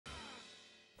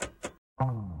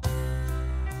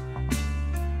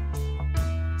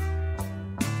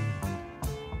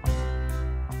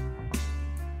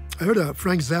I heard a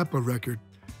Frank Zappa record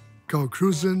called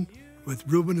Cruisin' with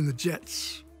Ruben and the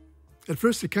Jets. At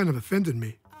first, it kind of offended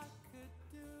me.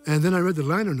 And then I read the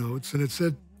liner notes, and it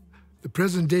said, "The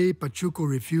present-day Pachuco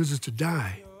refuses to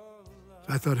die."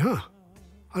 So I thought, how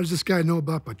does this guy know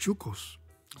about Pachucos?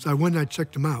 So I went and I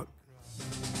checked him out.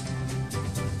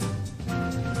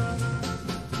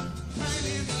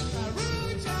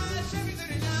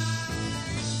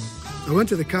 I went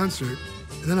to the concert,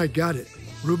 and then I got it.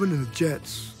 Ruben and the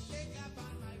Jets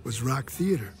was rock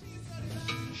theater.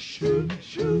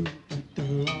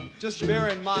 Just bear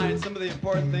in mind some of the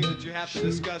important things that you have to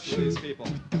discuss with these people.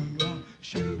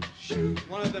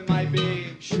 One of them might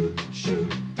be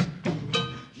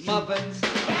muffins.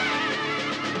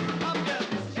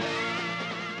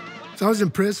 So I was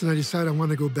impressed, and I decided I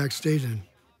wanted to go backstage and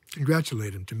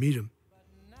congratulate him, to meet him.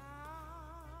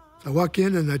 So I walk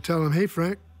in and I tell him, "Hey,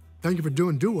 Frank, thank you for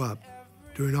doing doo-wop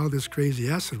during all this crazy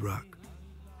acid rock."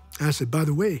 And I said, "By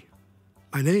the way,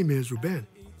 my name is Ruben.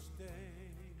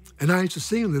 And I used to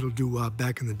sing a little doo-wop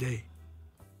back in the day."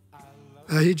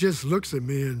 He just looks at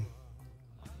me and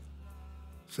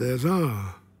says,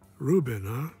 "Oh, Ruben,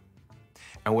 huh?"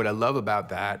 And what I love about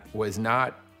that was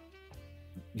not,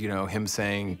 him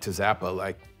saying to Zappa,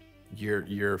 like,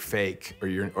 you're fake or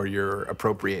you're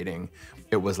appropriating.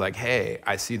 It was like, hey,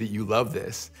 I see that you love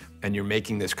this and you're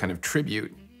making this kind of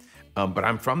tribute, but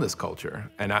I'm from this culture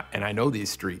and I know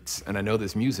these streets and I know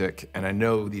this music and I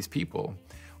know these people.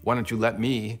 Why don't you let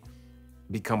me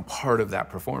become part of that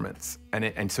performance?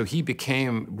 And so he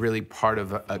became really part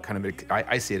of a kind of,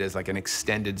 I see it as like an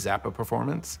extended Zappa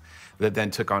performance that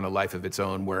then took on a life of its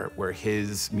own where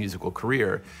his musical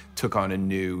career took on a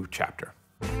new chapter.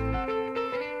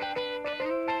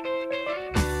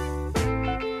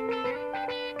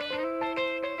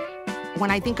 When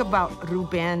I think about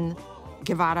Ruben,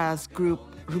 Guevara's group,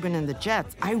 Ruben and the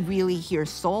Jets, I really hear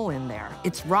soul in there.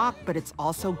 It's rock, but it's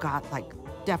also got like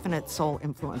definite soul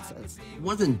influences. It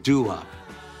wasn't doo-wop.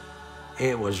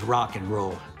 It was rock and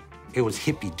roll. It was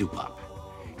hippie doo-wop.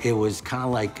 It was kind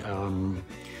of like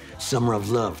Summer of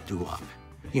Love doo-wop.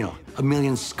 A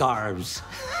Million Scarves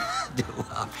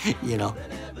doo-wop,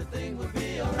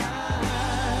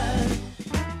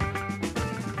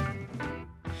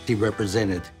 He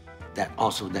represented that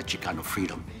Chicano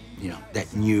freedom,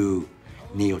 that new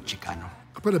neo-Chicano.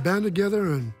 I put a band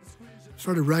together and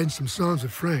started writing some songs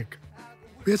with Frank.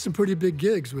 We had some pretty big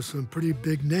gigs with some pretty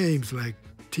big names like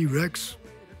T-Rex,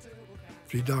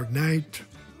 Three Dog Night,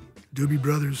 Doobie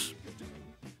Brothers.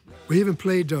 We even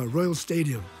played Royal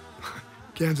Stadium,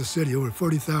 Kansas City, over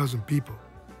 40,000 people.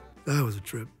 That was a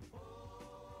trip.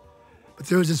 But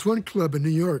there was this one club in New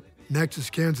York,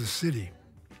 Nexus, Kansas City.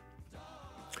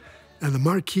 And the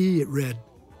marquee, it read,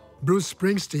 Bruce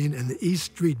Springsteen and the East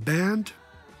Street Band,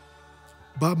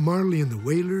 Bob Marley and the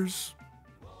Wailers,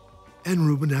 and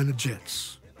Ruben and the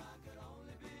Jets.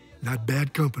 Not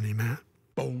bad company, man.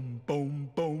 Boom, boom,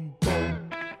 boom, boom.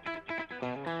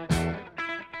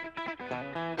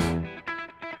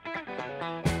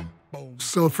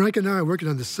 So Frank and I are working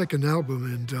on the second album,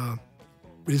 and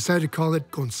we decided to call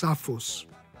it Consafos.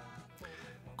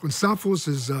 Consafos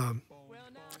is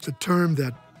it's a term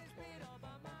that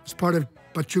is part of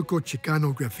Pachuco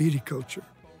Chicano graffiti culture.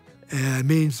 And it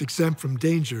means exempt from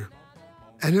danger.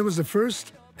 And it was the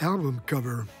first album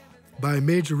cover by a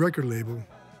major record label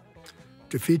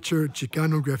to feature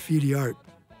Chicano graffiti art.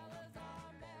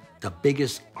 The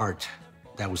biggest art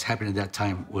that was happening at that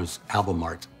time was album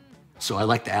art. So I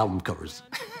like the album covers.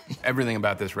 Everything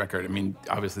about this record, I mean,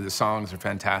 obviously the songs are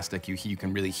fantastic. You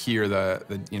can really hear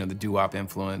the doo-wop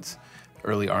influence,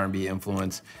 early R&B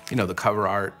influence. The cover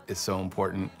art is so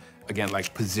important. Again,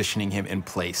 like positioning him in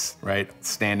place, right?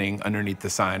 Standing underneath the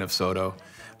sign of Soto,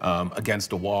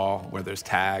 against a wall where there's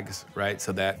tags, right?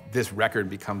 So that this record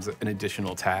becomes an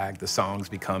additional tag. The songs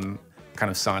become kind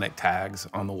of sonic tags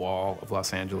on the wall of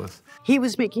Los Angeles. He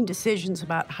was making decisions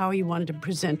about how he wanted to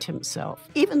present himself.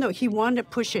 Even though he wanted to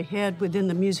push ahead within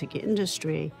the music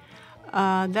industry,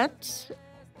 that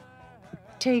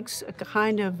takes a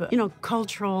kind of,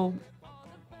 cultural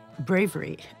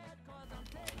bravery.